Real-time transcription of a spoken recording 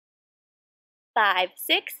5,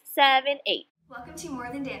 6, 7, 8. Welcome to More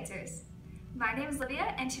Than Dancers. My name is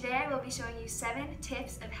Lyvia, and today I will be showing you 7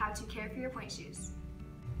 tips of how to care for your pointe shoes.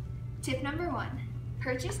 Tip number 1,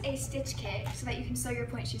 purchase a stitch kit so that you can sew your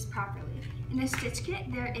pointe shoes properly. In a stitch kit,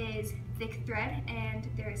 there is thick thread and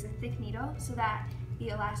there is a thick needle so that the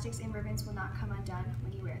elastics and ribbons will not come undone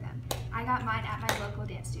when you wear them. I got mine at my local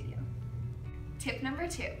dance studio. Tip number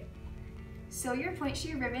 2, sew your pointe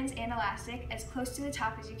shoe ribbons and elastic as close to the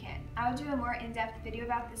top as you can. I will do a more in-depth video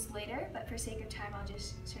about this later, but for sake of time, I'll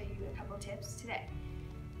just show you a couple tips today.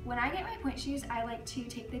 When I get my pointe shoes, I like to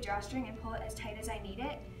take the drawstring and pull it as tight as I need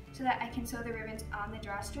it so that I can sew the ribbons on the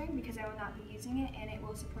drawstring because I will not be using it and it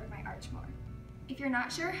will support my arch more. If you're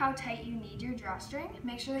not sure how tight you need your drawstring,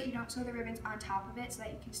 make sure that you don't sew the ribbons on top of it so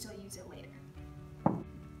that you can still use it later.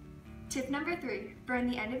 Tip number 3, burn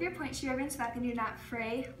the end of your pointe shoe ribbon so that they do not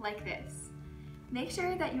fray like this. Make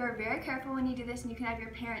sure that you are very careful when you do this, and you can have your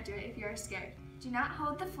parent do it if you are scared. Do not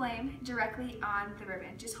hold the flame directly on the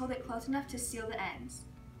ribbon, just hold it close enough to seal the ends.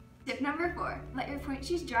 Tip number 4, let your pointe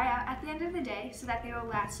shoes dry out at the end of the day so that they will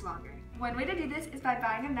last longer. One way to do this is by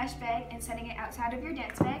buying a mesh bag and setting it outside of your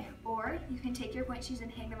dance bag, or you can take your pointe shoes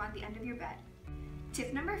and hang them on the end of your bed.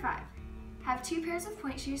 Tip number 5, have 2 pairs of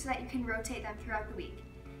pointe shoes so that you can rotate them throughout the week.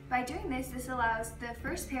 By doing this allows the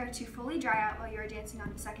first pair to fully dry out while you are dancing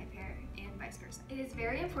on the second pair, and vice versa. It is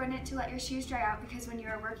very important to let your shoes dry out because when you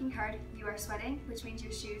are working hard, you are sweating, which means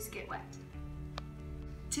your shoes get wet.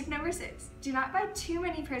 Tip number 6, do not buy too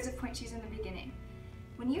many pairs of pointe shoes in the beginning.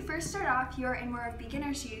 When you first start off, you are in more of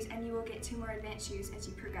beginner shoes and you will get to more advanced shoes as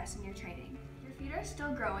you progress in your training. Your feet are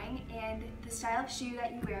still growing and the style of shoe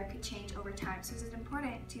that you wear could change over time, so it's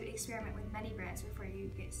important to experiment with many brands before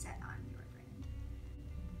you get set on your brand.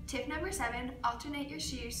 Tip number 7, alternate your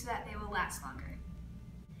shoes so that they will last longer.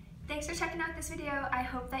 Thanks for checking out this video. I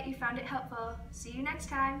hope that you found it helpful. See you next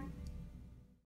time.